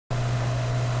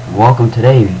Welcome to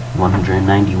day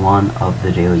 191 of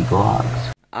the Daily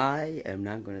Vlogs. I am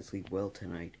not going to sleep well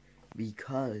tonight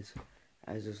because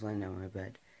I was just laying down on my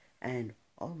bed and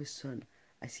all of a sudden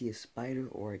I see a spider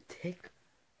or a tick.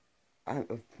 I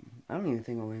don't even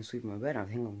think I'm going to sleep in my bed. I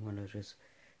think I'm going to just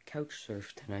couch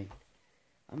surf tonight.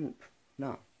 I'm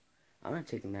not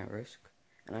taking that risk.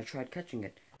 And I tried catching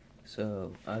it.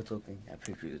 So I was looking at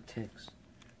pictures of ticks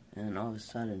and all of a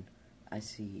sudden I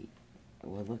see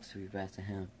what looks to be Basset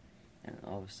Hound. And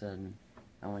all of a sudden,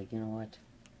 I'm like, you know what?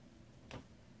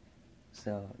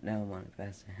 So now I'm on a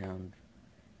Basset Hound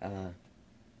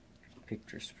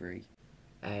picture spree.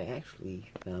 I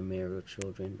actually found Marrow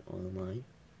Children online.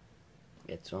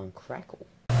 It's on Crackle.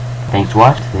 Thanks for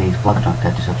watching today's vlog. Don't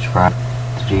forget to subscribe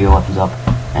to do your weapons up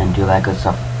and do that good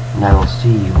stuff. And I will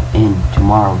see you in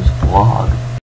tomorrow's vlog.